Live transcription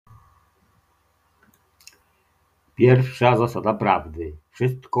Pierwsza zasada prawdy: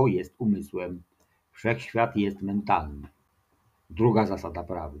 wszystko jest umysłem, wszechświat jest mentalny. Druga zasada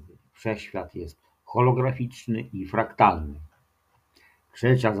prawdy: wszechświat jest holograficzny i fraktalny.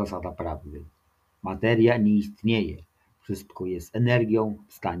 Trzecia zasada prawdy: materia nie istnieje, wszystko jest energią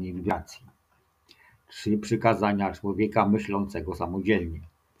w stanie wibracji. 3 przykazania człowieka myślącego samodzielnie.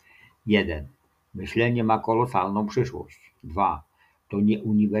 1. Myślenie ma kolosalną przyszłość. 2. To nie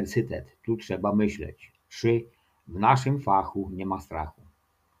uniwersytet, tu trzeba myśleć. 3. W naszym fachu nie ma strachu.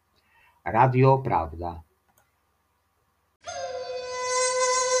 Radio Prawda.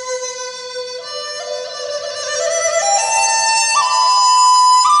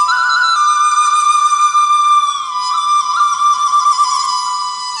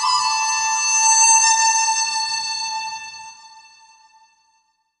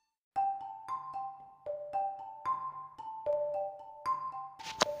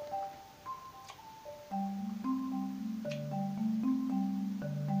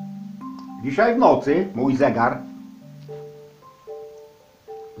 Dzisiaj w nocy mój zegar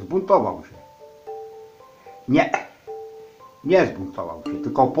zbuntował się. Nie zbuntował się,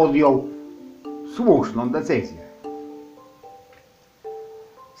 tylko podjął słuszną decyzję.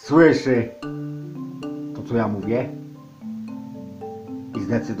 Słyszy to, co ja mówię, i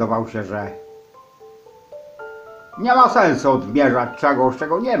zdecydował się, że nie ma sensu odmierzać czegoś,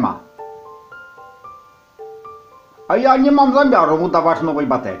 czego nie ma. A ja nie mam zamiaru mu dawać nowej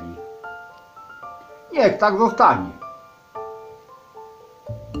baterii. Niech tak zostanie.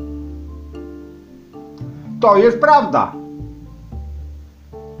 To jest prawda.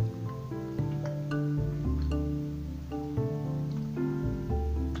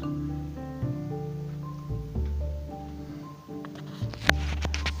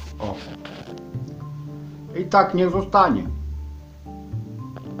 O. I tak niech zostanie.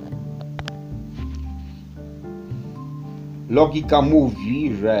 Logika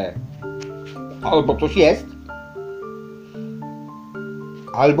mówi, że albo coś jest,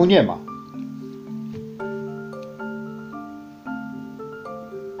 albo nie ma.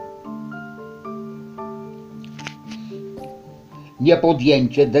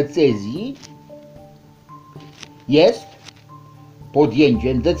 Niepodjęcie decyzji jest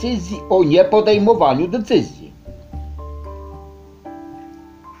podjęciem decyzji o niepodejmowaniu decyzji.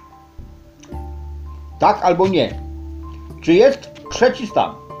 Tak albo nie. Czy jest trzeci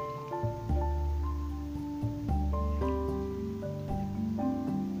stan?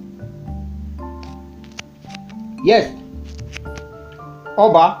 Jest.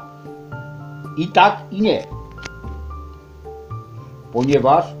 Oba. I tak, i nie.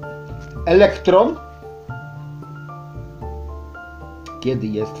 Ponieważ elektron, kiedy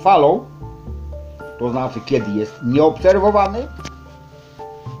jest falą, to znaczy kiedy jest nieobserwowany,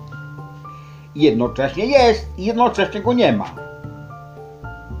 jednocześnie jest i jednocześnie go nie ma.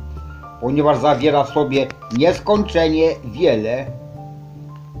 Ponieważ zawiera w sobie nieskończenie wiele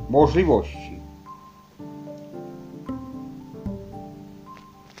możliwości.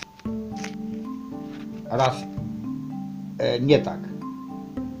 Nie tak.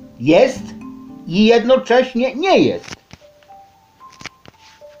 Jest i jednocześnie nie jest.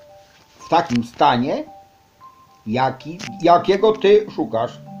 W takim stanie, jakiego ty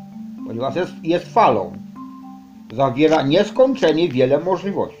szukasz, ponieważ jest falą. Zawiera nieskończenie wiele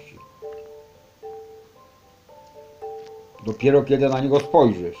możliwości. Dopiero kiedy na niego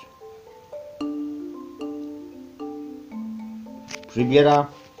spojrzysz, przybiera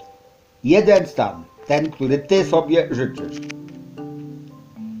jeden stan, ten, który ty sobie życzysz.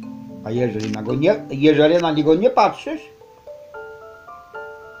 A jeżeli na niego nie patrzysz,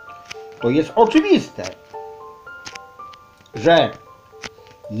 to jest oczywiste, że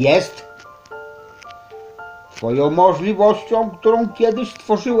jest twoją możliwością, którą kiedyś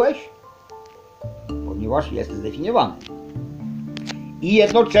stworzyłeś, ponieważ jest zdefiniowany. I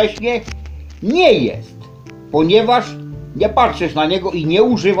jednocześnie nie jest, ponieważ nie patrzysz na niego i nie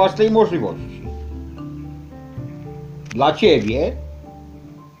używasz tej możliwości. Dla ciebie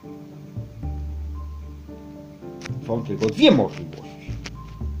są tylko dwie możliwości.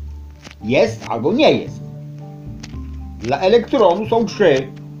 Jest albo nie jest. Dla elektronu są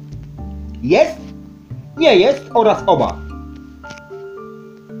 3. Jest, nie jest oraz oba.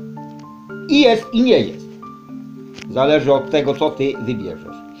 I jest i nie jest. Zależy od tego, co ty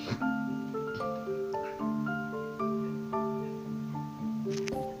wybierzesz.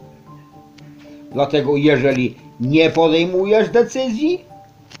 Dlatego jeżeli nie podejmujesz decyzji,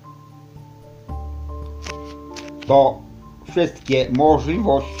 to wszystkie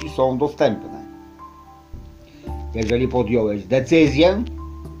możliwości są dostępne. Jeżeli podjąłeś decyzję,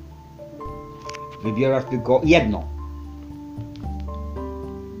 Wybierasz tylko jedno.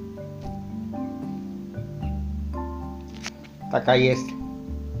 Taka jest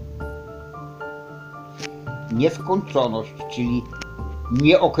nieskończoność, czyli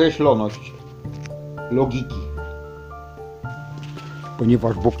nieokreśloność logiki.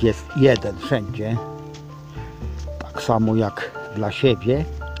 Ponieważ Bóg jest jeden wszędzie, tak samo jak dla siebie,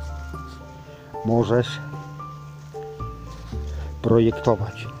 możesz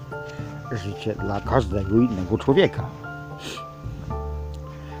projektować życie dla każdego innego człowieka.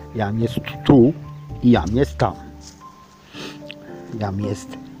 Jam jest tu i jam jest tam. Jam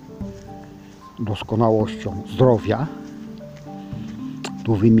jest doskonałością zdrowia.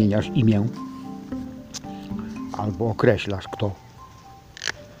 Tu wymieniasz imię albo określasz kto.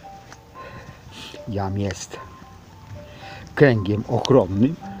 Jam jest kręgiem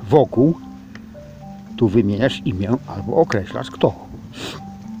ochronnym wokół. Tu wymieniasz imię albo określasz kto.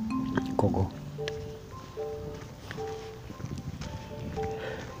 Kogo.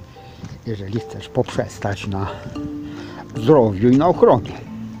 Jeżeli chcesz poprzestać na zdrowiu i na ochronie.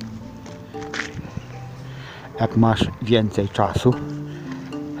 Jak masz więcej czasu,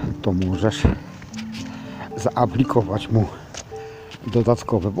 to możesz zaaplikować mu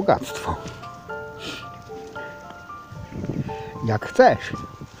dodatkowe bogactwo. Jak chcesz,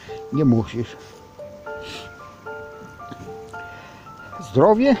 nie musisz.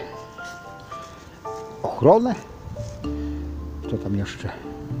 Zdrowie, ochronę, co tam jeszcze?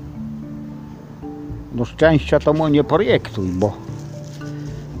 No szczęścia to mu nie projektuj, bo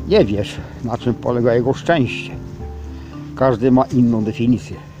nie wiesz, na czym polega jego szczęście. Każdy ma inną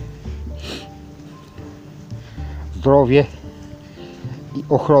definicję. Zdrowie i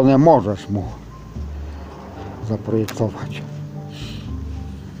ochronę możesz mu zaprojektować.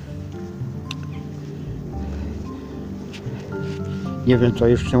 Nie wiem, co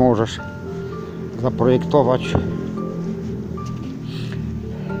jeszcze możesz zaprojektować.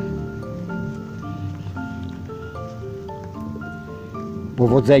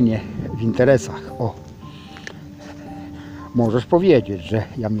 Powodzenie w interesach. O, możesz powiedzieć, że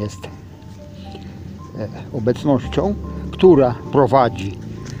jam jest obecnością, która prowadzi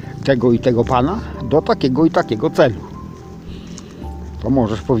tego i tego pana do takiego i takiego celu. To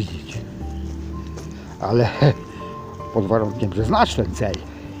możesz powiedzieć. Ale pod warunkiem, że znasz ten cel.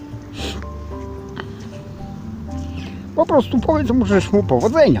 Po prostu powiedz mu, że życz mu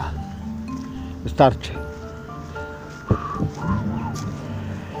powodzenia. Wystarczy.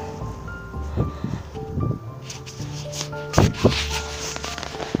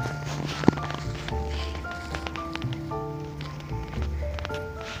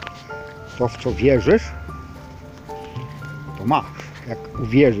 To, w co wierzysz, to masz. Jak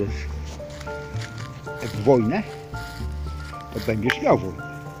uwierzysz w wojnę, to będziesz miał wojnę.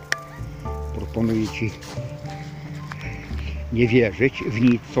 Proponuję Ci nie wierzyć w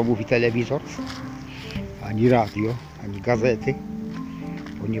nic, co mówi telewizor, ani radio, ani gazety,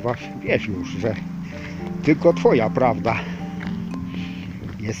 ponieważ wiesz już, że tylko Twoja prawda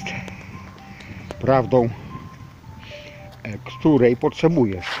jest prawdą, której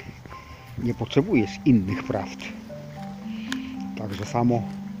potrzebujesz. Nie potrzebujesz innych prawd. Także samo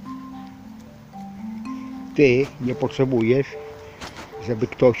Ty nie potrzebujesz, żeby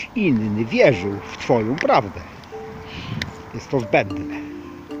ktoś inny wierzył w Twoją prawdę. Jest to zbędne.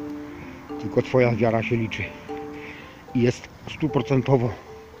 Tylko Twoja wiara się liczy. I jest 100%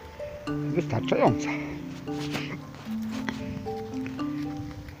 wystarczająca.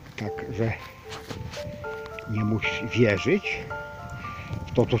 Także nie musisz wierzyć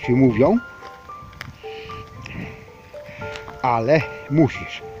w to, co Ci mówią, ale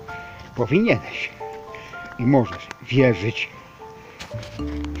musisz, powinieneś i możesz wierzyć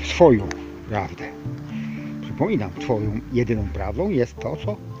w swoją prawdę. Przypominam, Twoją jedyną prawdą jest to,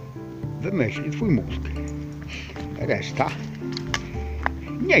 co wymyśli Twój mózg. Reszta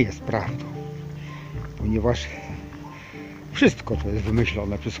nie jest prawdą, ponieważ wszystko, co jest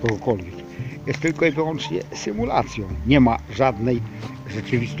wymyślone przez kogokolwiek, jest tylko i wyłącznie symulacją. Nie ma żadnej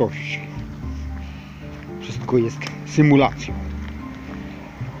rzeczywistości. Wszystko jest symulacją.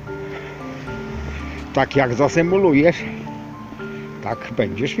 Tak jak zasymulujesz, tak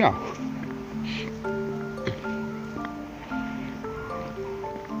będziesz miał.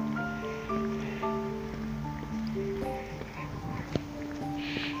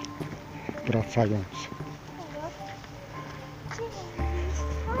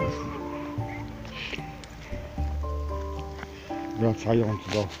 Wracając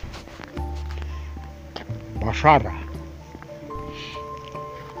do Baszara.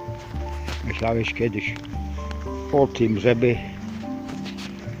 Myślałeś kiedyś o tym, żeby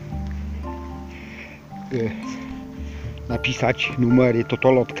napisać numery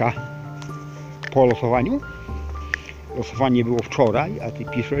totolotka po losowaniu. Losowanie było wczoraj, a ty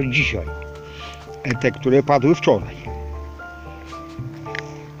piszesz dzisiaj. Te, które padły wczoraj.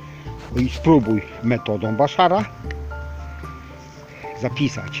 I spróbuj metodą Baszara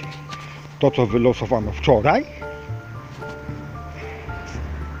zapisać to, co wylosowano wczoraj,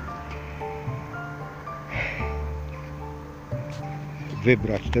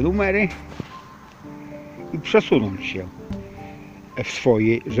 wybrać te numery i przesunąć się w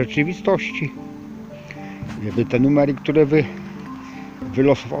swojej rzeczywistości, żeby te numery, które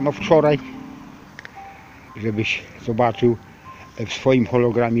wylosowano wczoraj, żebyś zobaczył w swoim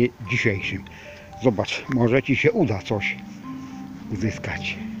hologramie dzisiejszym. Zobacz, może ci się uda coś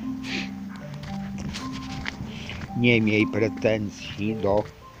uzyskać. Nie miej pretensji do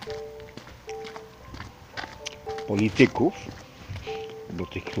polityków, do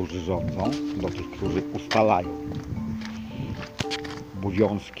tych, którzy rządzą, do tych, którzy ustalają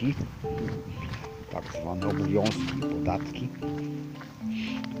obowiązki, tak zwane obowiązki, podatki,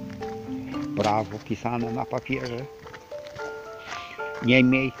 prawo pisane na papierze. Nie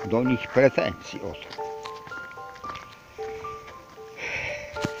miej do nich pretensji o to.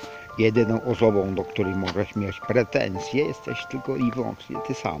 Jedyną osobą, do której możesz mieć pretensje, jesteś tylko i wyłącznie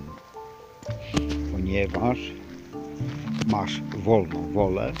ty sam. Ponieważ masz wolną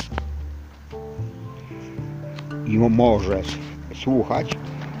wolę i możesz słuchać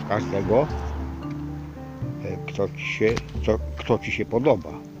każdego, kto ci się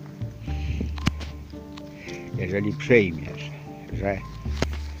podoba. Jeżeli przyjmiesz, że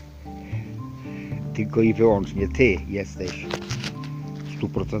tylko i wyłącznie ty jesteś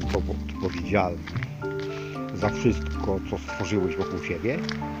 100% odpowiedzialny za wszystko, co stworzyłeś wokół siebie,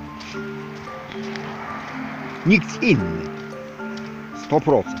 nikt inny,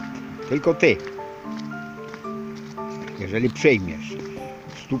 100%, tylko ty. Jeżeli przyjmiesz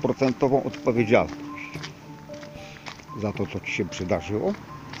 100% odpowiedzialność za to, co ci się przydarzyło,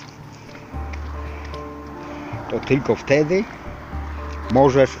 to tylko wtedy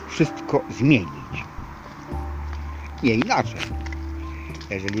możesz wszystko zmienić. Nie inaczej.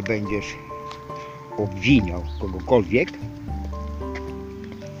 Jeżeli będziesz obwiniał kogokolwiek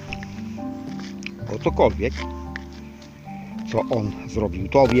o cokolwiek, co on zrobił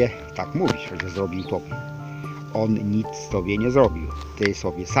tobie, tak mówisz, że zrobił tobie. On nic tobie nie zrobił. Ty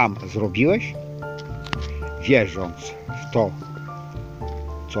sobie sam zrobiłeś, wierząc w to,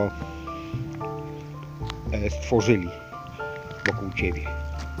 co stworzyli wokół ciebie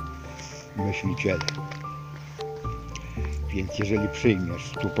myśliciele. Więc jeżeli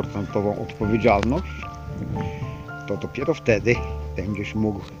przyjmiesz 100% odpowiedzialność, to dopiero wtedy będziesz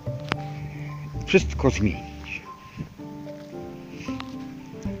mógł wszystko zmienić.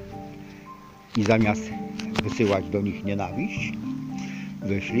 I zamiast wysyłać do nich nienawiść,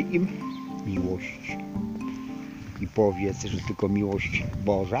 wyślij im miłość. I powiedz, że tylko miłość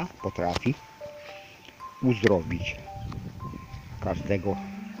Boża potrafi uzdrowić każdego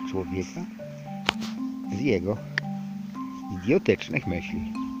człowieka z jego idiotycznych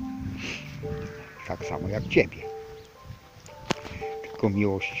myśli. Tak samo jak ciebie. Tylko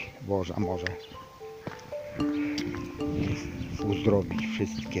miłość Boża może uzdrowić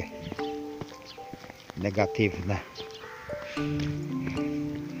wszystkie negatywne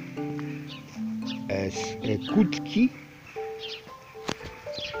skutki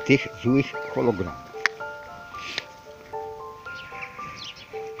tych złych hologramów.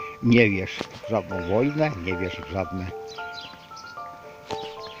 Nie wierz w żadną wojnę, nie wierz w żadne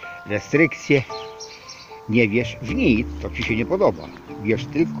restrykcje, nie wierz w nic, co ci się nie podoba. Wierz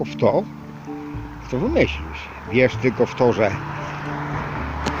tylko w to, co wymyślisz. Wierz tylko w to, że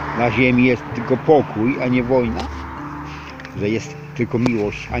na ziemi jest tylko pokój, a nie wojna, że jest tylko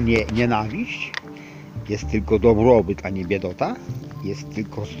miłość, a nie nienawiść, jest tylko dobrobyt, a nie biedota, jest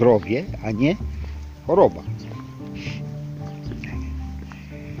tylko zdrowie, a nie choroba.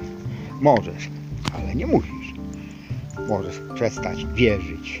 Możesz, ale nie musisz. Możesz przestać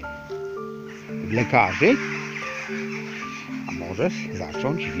wierzyć w lekarzy, a możesz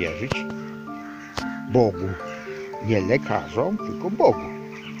zacząć wierzyć Bogu. Nie lekarzom, tylko Bogu.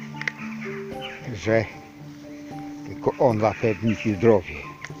 Że tylko On zapewni ci zdrowie.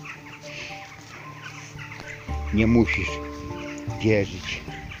 Nie musisz wierzyć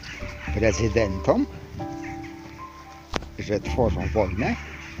prezydentom, że tworzą wojnę,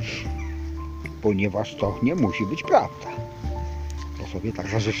 ponieważ to nie musi być prawda. To sobie tak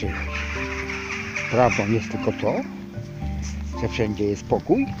zażyczyłeś. Prawdą jest tylko to, że wszędzie jest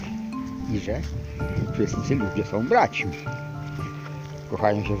pokój i że wszyscy ludzie są braćmi.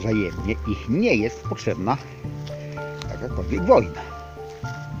 kochają się wzajemnie, ich nie jest potrzebna jakakolwiek wojna.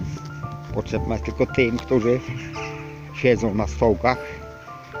 Potrzebna jest tylko tym, którzy siedzą na stołkach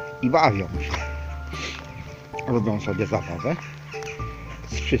i bawią się. Robią sobie zabawę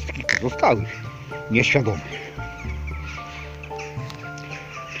z wszystkich pozostałych nieświadomych,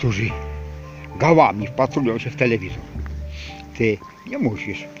 którzy gałami wpatrują się w telewizor. Ty nie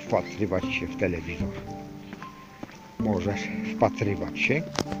musisz wpatrywać się w telewizor. Możesz wpatrywać się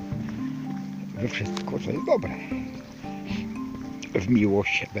we wszystko, co jest dobre. W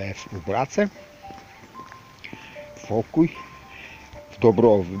miłość, we współpracę, w pokój, w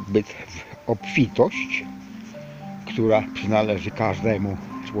dobrobyt, w obfitość, która przynależy każdemu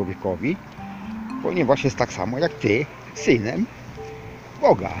człowiekowi, ponieważ jest tak samo jak ty, synem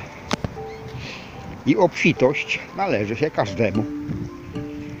Boga. I obfitość należy się każdemu,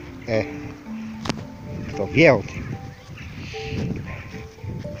 kto wie o tym,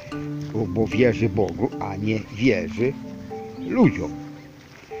 bo wierzy Bogu, a nie wierzy ludziom,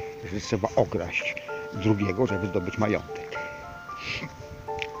 że trzeba okraść drugiego, żeby zdobyć majątek.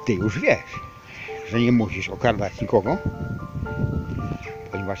 Ty już wiesz, że nie musisz okradać nikogo,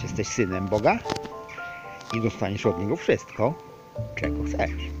 ponieważ jesteś synem Boga i dostaniesz od Niego wszystko, czego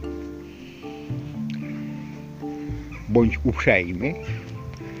chcesz. Bądź uprzejmy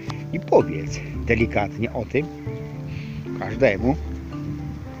i powiedz delikatnie o tym każdemu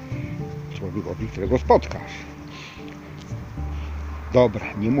człowiekowi, którego spotkasz. Dobra,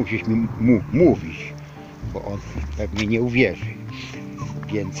 nie musisz mu mówić, bo on pewnie nie uwierzy,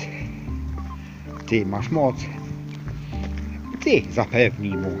 więc ty masz moc. Ty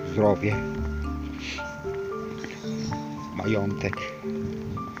zapewnij mu zdrowie, majątek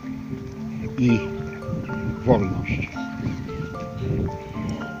i wolność.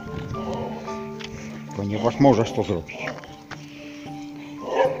 Ponieważ możesz to zrobić.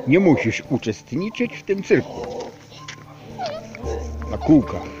 Nie musisz uczestniczyć w tym cyrku. Na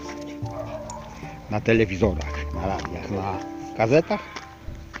kółkach, na telewizorach, na radiach, na gazetach,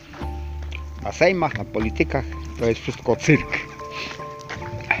 na sejmach, na politykach. To jest wszystko cyrk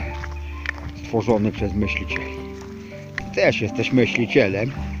stworzony przez myślicieli. Ty też jesteś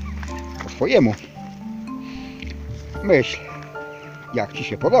myślicielem po swojemu. Myśl, jak ci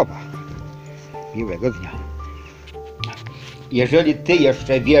się podoba. Miłego dnia. Jeżeli ty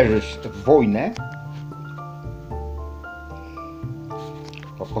jeszcze wierzysz w wojnę,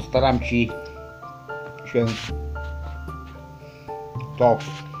 to postaram ci się to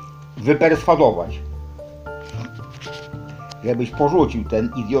wyperswadować, żebyś porzucił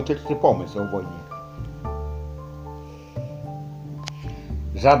ten idiotyczny pomysł o wojnie.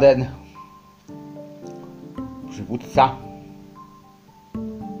 Żaden przywódca,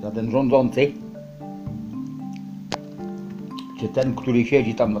 żaden rządzący, czy ten, który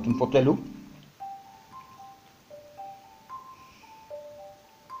siedzi tam na tym fotelu,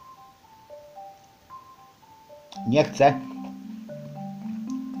 nie chce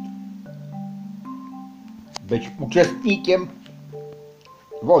być uczestnikiem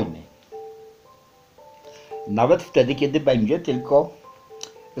wojny. Nawet wtedy, kiedy będzie tylko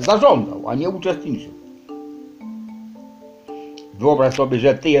zarządzał, a nie uczestniczył. Wyobraź sobie,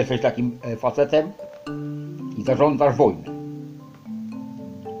 że ty jesteś takim facetem i zarządzasz wojnę.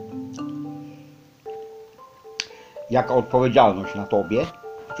 Jaka odpowiedzialność na tobie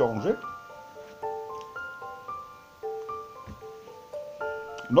ciąży?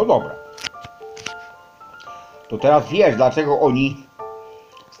 No dobra. To teraz wiesz, dlaczego oni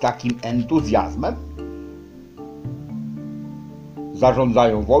z takim entuzjazmem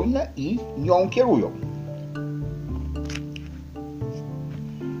zarządzają wojnę i nią kierują.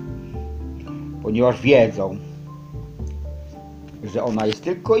 Ponieważ wiedzą, że ona jest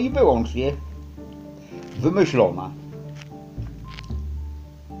tylko i wyłącznie wymyślona.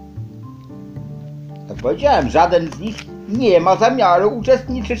 Jak powiedziałem, żaden z nich nie ma zamiaru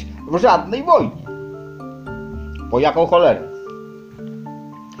uczestniczyć w żadnej wojnie. Po jaką cholerę?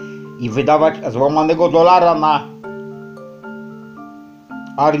 I wydawać złamanego dolara na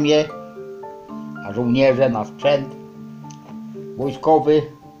armię, na żołnierze, na sprzęt wojskowy,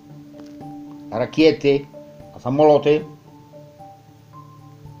 na rakiety, na samoloty.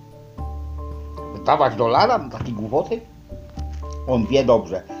 Wydawać dolara na takie głupoty? On wie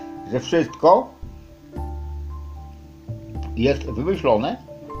dobrze, że wszystko jest wymyślone,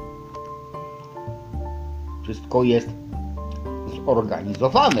 wszystko jest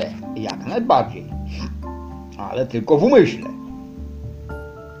zorganizowane, jak najbardziej, ale tylko w umyśle,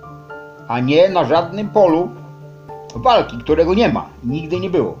 a nie na żadnym polu walki, którego nie ma, nigdy nie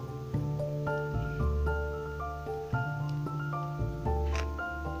było.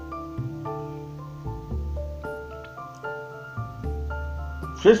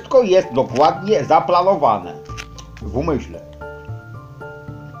 Wszystko jest dokładnie zaplanowane w umyśle.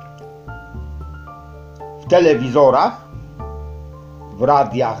 W telewizorach, w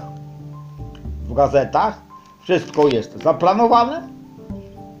radiach, w gazetach wszystko jest zaplanowane,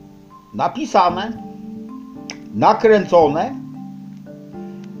 napisane, nakręcone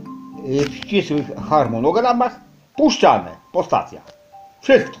w ścisłych harmonogramach, puszczane po stacjach.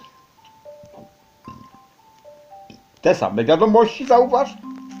 Wszystkich. Te same wiadomości, zauważ,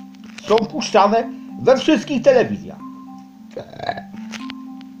 są puszczane we wszystkich telewizjach.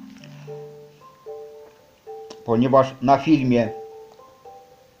 Ponieważ na filmie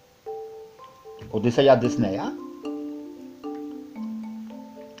Odyseja Disneya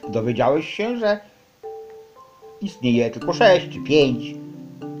dowiedziałeś się, że istnieje tylko 6, czy 5,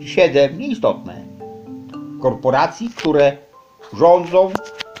 czy 7, nieistotne, korporacji, które rządzą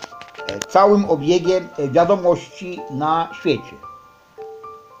całym obiegiem wiadomości na świecie.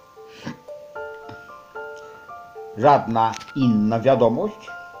 Żadna inna wiadomość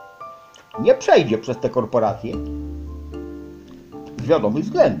nie przejdzie przez te korporacje z wiadomych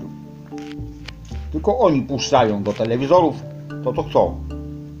względów. Tylko oni puszczają do telewizorów to, co chcą.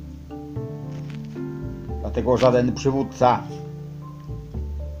 Dlatego żaden przywódca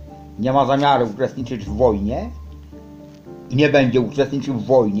nie ma zamiaru uczestniczyć w wojnie i nie będzie uczestniczył w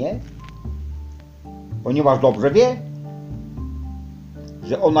wojnie, ponieważ dobrze wie,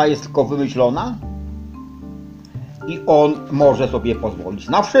 że ona jest tylko wymyślona i on może sobie pozwolić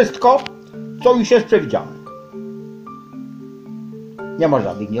na wszystko, co już jest przewidziane. Nie ma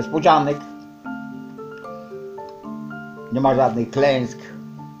żadnych niespodzianek, nie ma żadnych klęsk,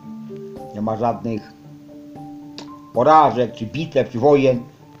 nie ma żadnych porażek, czy bitew, czy wojen,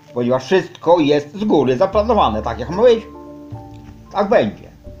 ponieważ wszystko jest z góry zaplanowane. Tak jak ma być, tak będzie.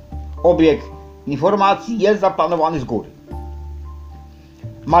 Obieg informacji jest zaplanowany z góry.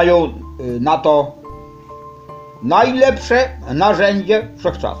 Mają na to najlepsze narzędzie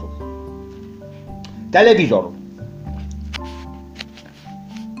wszechczasów. Telewizor.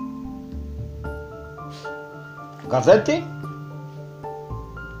 Gazety.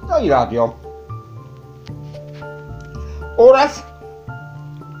 No i radio. Oraz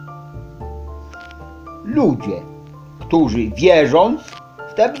ludzie, którzy wierząc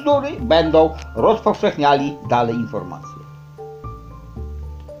w te bzdury, będą rozpowszechniali dalej informacje.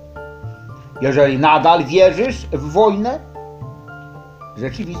 Jeżeli nadal wierzysz w wojnę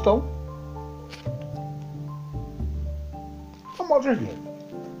rzeczywistą, to możesz wierzyć.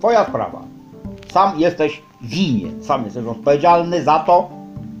 Twoja sprawa. Sam jesteś winien, sam jesteś odpowiedzialny za to,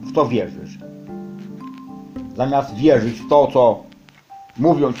 w co wierzysz. Zamiast wierzyć w to, co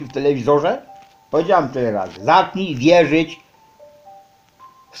mówią ci w telewizorze, powiedziałem tyle razy, zacznij wierzyć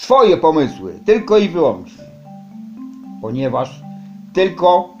w swoje pomysły, tylko i wyłącznie. Ponieważ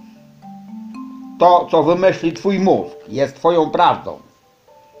tylko to, co wymyśli twój mózg, jest twoją prawdą.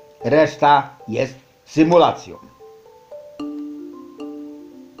 Reszta jest symulacją.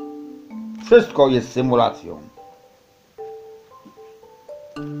 Wszystko jest symulacją.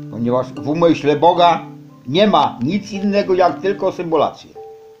 Ponieważ w umyśle Boga nie ma nic innego jak tylko symulacje.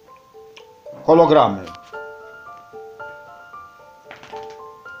 Hologramy.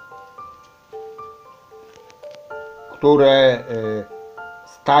 Które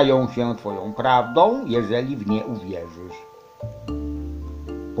stają się twoją prawdą, jeżeli w nie uwierzysz.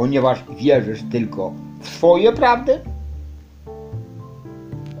 Ponieważ wierzysz tylko w swoje prawdy,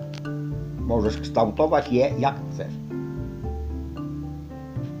 możesz kształtować je jak chcesz.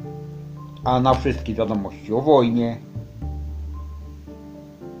 A na wszystkie wiadomości o wojnie,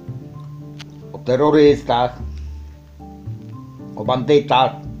 o terrorystach, o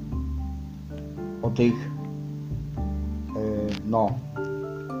bandytach, o tych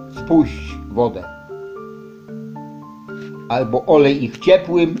spuść wodę. Albo olej ich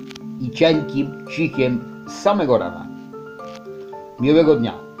ciepłym i cienkim sikiem z samego rana. Miłego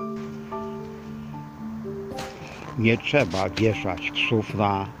dnia. Nie trzeba wieszać psów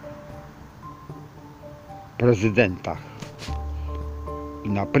na prezydentach i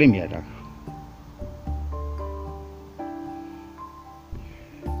na premierach.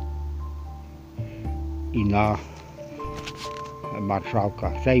 I na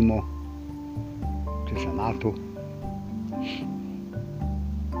marszałkach Sejmu czy Senatu,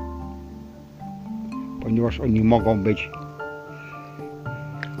 ponieważ oni mogą być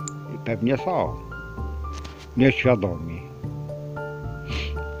i pewnie są nieświadomi,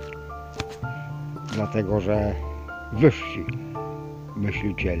 dlatego że wyżsi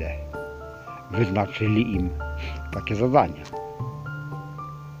myśliciele wyznaczyli im takie zadania.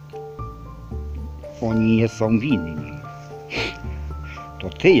 Oni nie są winni. to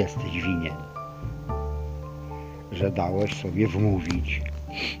ty jesteś winien, że dałeś sobie wmówić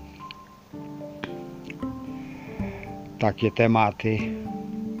takie tematy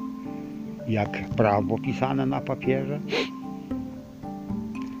jak prawo pisane na papierze,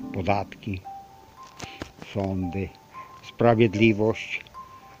 podatki, sądy, sprawiedliwość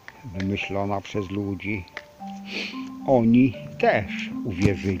wymyślona przez ludzi. Oni też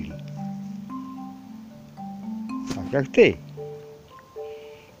uwierzyli, tak jak ty.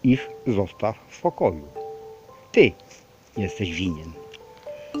 Ich zostaw w spokoju. Ty jesteś winien,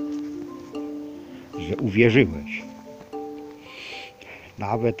 że uwierzyłeś.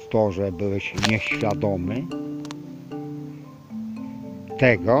 Nawet to, że byłeś nieświadomy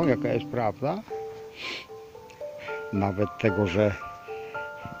tego, jaka jest prawda, nawet tego, że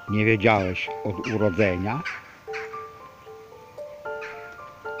nie wiedziałeś od urodzenia,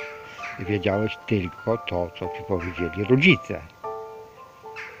 wiedziałeś tylko to, co ci powiedzieli rodzice.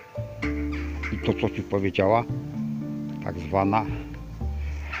 I to, co ci powiedziała tak zwana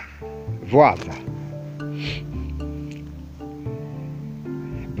władza.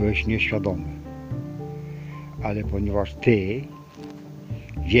 Byłeś nieświadomy. Ale ponieważ ty,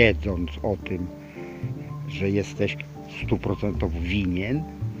 wiedząc o tym, że jesteś 100% winien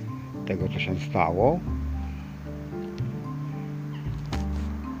tego, co się stało,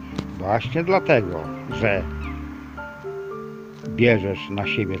 właśnie dlatego, że bierzesz na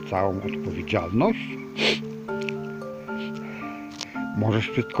siebie całą odpowiedzialność, możesz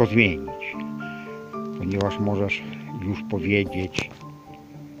wszystko zmienić, ponieważ możesz już powiedzieć,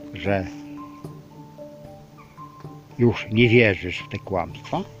 że już nie wierzysz w te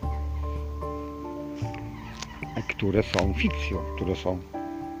kłamstwa, które są fikcją, które są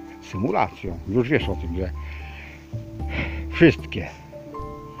symulacją. Już wiesz o tym, że wszystkie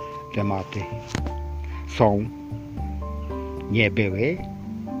tematy są, nie były,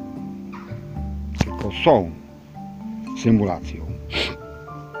 tylko są symulacją.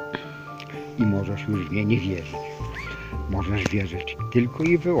 I możesz już w nie nie wierzyć. Możesz wierzyć tylko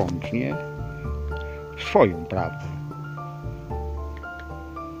i wyłącznie w swoją prawdę.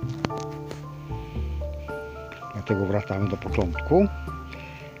 Dlatego wracamy do początku.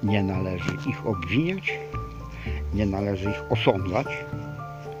 Nie należy ich obwiniać, nie należy ich osądzać,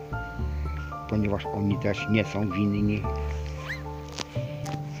 ponieważ oni też nie są winni.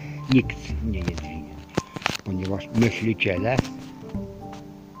 Nikt nie jest winien, ponieważ myśliciele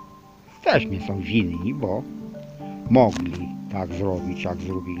też nie są winni, bo mogli tak zrobić, jak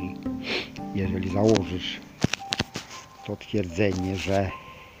zrobili. Jeżeli założysz to twierdzenie, że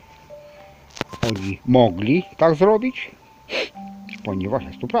oni mogli tak zrobić, ponieważ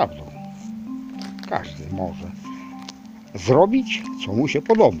jest to prawdą. Każdy może zrobić, co mu się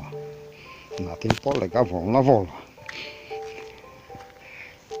podoba. Na tym polega wolna wola.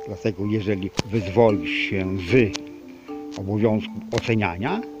 Dlatego jeżeli wyzwolisz się z obowiązku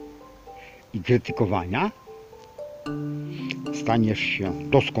oceniania i krytykowania, staniesz się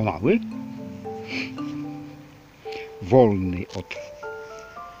doskonały, wolny od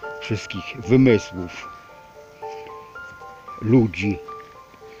wszystkich wymysłów ludzi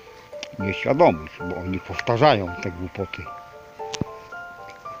nieświadomych, bo oni powtarzają te głupoty,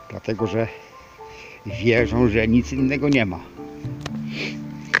 dlatego że wierzą, że nic innego nie ma.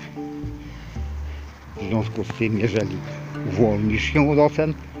 W związku z tym, jeżeli uwolnisz się od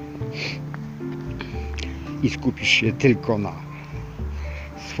ocen i skupisz się tylko na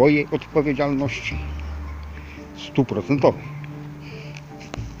swojej odpowiedzialności 100%,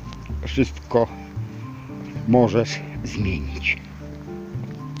 wszystko możesz zmienić.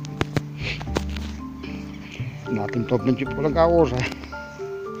 Na tym to będzie polegało, że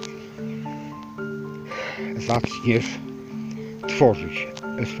zaczniesz tworzyć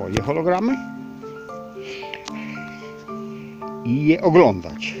swoje hologramy i je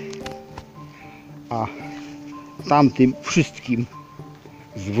oglądać, a tamtym wszystkim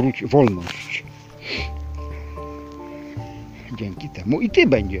zwróć wolność. Dzięki temu i ty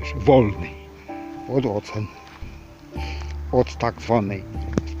będziesz wolny od ocen, od tak zwanej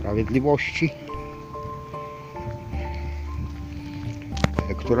sprawiedliwości,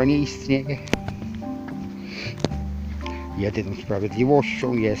 która nie istnieje. Jedyną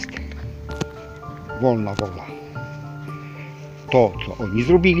sprawiedliwością jest wolna wola. To, co oni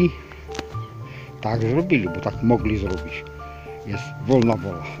zrobili, tak zrobili, bo tak mogli zrobić. Jest wolna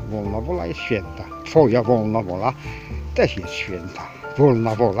wola. Wolna wola jest święta. Twoja wolna wola też jest święta.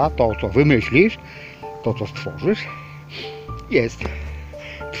 Wolna wola, to co wymyślisz, to co stworzysz, jest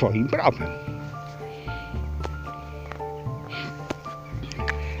twoim prawem.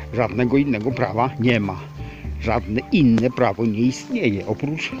 Żadnego innego prawa nie ma. żadne inne prawo nie istnieje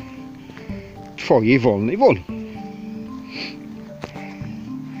oprócz twojej wolnej woli.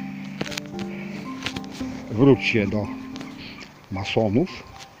 Wróćcie do masonów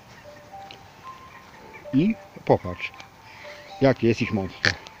i popatrz, jakie jest ich motto.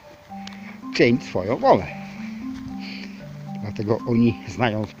 Czyń swoją wolę. Dlatego oni,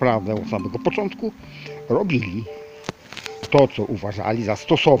 znając prawdę od samego początku, robili to, co uważali za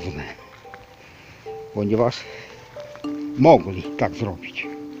stosowne, ponieważ mogli tak zrobić.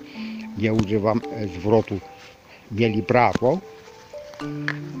 Nie używam zwrotu mieli prawo,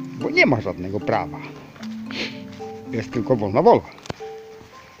 bo nie ma żadnego prawa. Jest tylko wolna wola.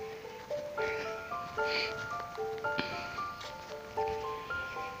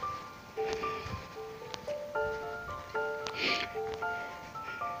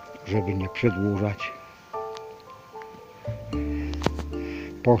 Żeby nie przedłużać,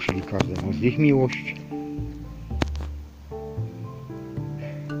 poślij każdemu z nich miłość,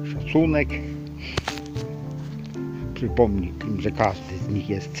 szacunek, przypomnij im, że każdy z nich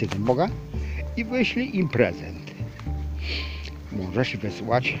jest synem Boga i wyślij im prezent. Możesz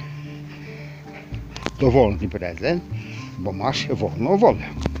wysłać dowolny prezent, bo masz wolną wolę.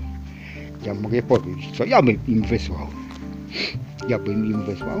 Ja mogę powiedzieć, co ja bym im wysłał. Ja bym im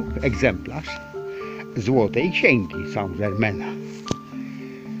wysłał egzemplarz Złotej Księgi Saint-Germaina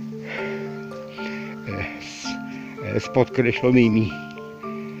z podkreślonymi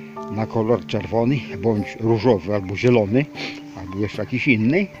na kolor czerwony, bądź różowy, albo zielony, albo jeszcze jakiś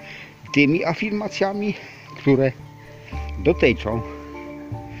inny, tymi afirmacjami, które dotyczą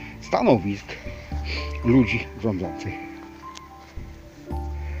stanowisk ludzi rządzących.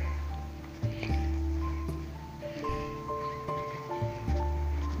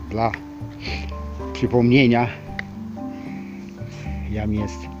 Dla przypomnienia, jam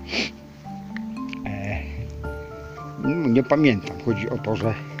jest, nie pamiętam, chodzi o to,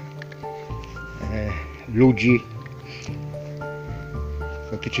 że ludzi,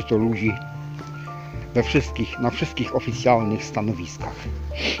 dotyczy to ludzi na wszystkich oficjalnych stanowiskach.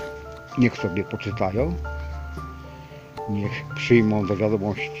 Niech sobie poczytają, niech przyjmą do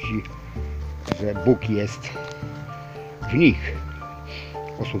wiadomości, że Bóg jest w nich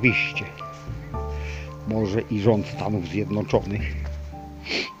osobiście. Może i rząd Stanów Zjednoczonych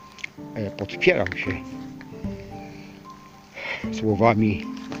podpierał się słowami,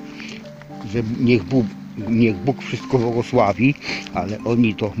 że niech Bóg wszystko błogosławi, ale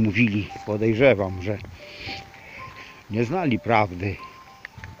oni to mówili, podejrzewam, że nie znali prawdy,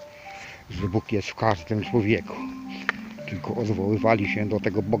 że Bóg jest w każdym człowieku, tylko odwoływali się do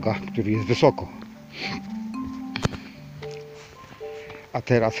tego Boga, który jest wysoko. A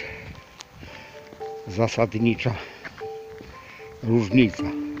teraz zasadnicza różnica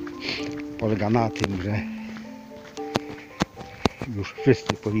polega na tym, że już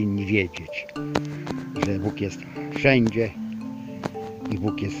wszyscy powinni wiedzieć, że Bóg jest wszędzie i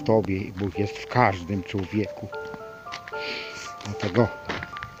Bóg jest w Tobie i Bóg jest w każdym człowieku. Dlatego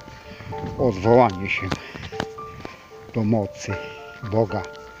odwołanie się do mocy Boga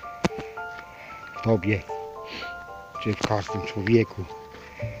w Tobie, czy w każdym człowieku,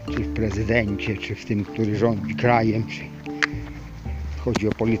 czy w prezydencie, czy w tym, który rządzi krajem, czy chodzi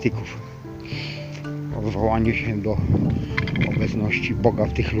o polityków. Odwołanie się do obecności Boga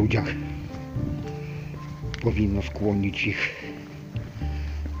w tych ludziach powinno skłonić ich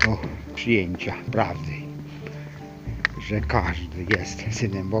do przyjęcia prawdy, że każdy jest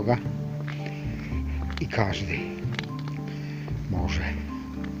synem Boga i każdy może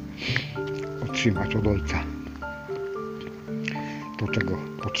otrzymać od Ojca to, czego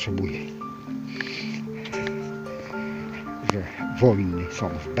potrzebuje. Że wojny są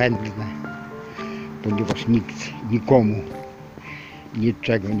zbędne, ponieważ nikt nikomu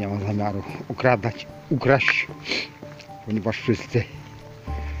niczego nie ma zamiaru ukraść, ponieważ wszyscy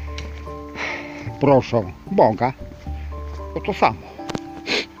proszą Boga o to samo.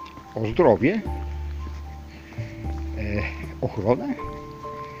 O zdrowie, ochronę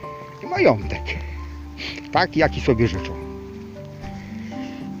i majątek. Tak, jaki sobie życzą.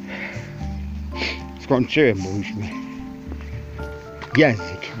 Skończyłem, bo już mi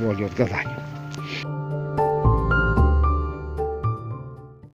język woli od gadania.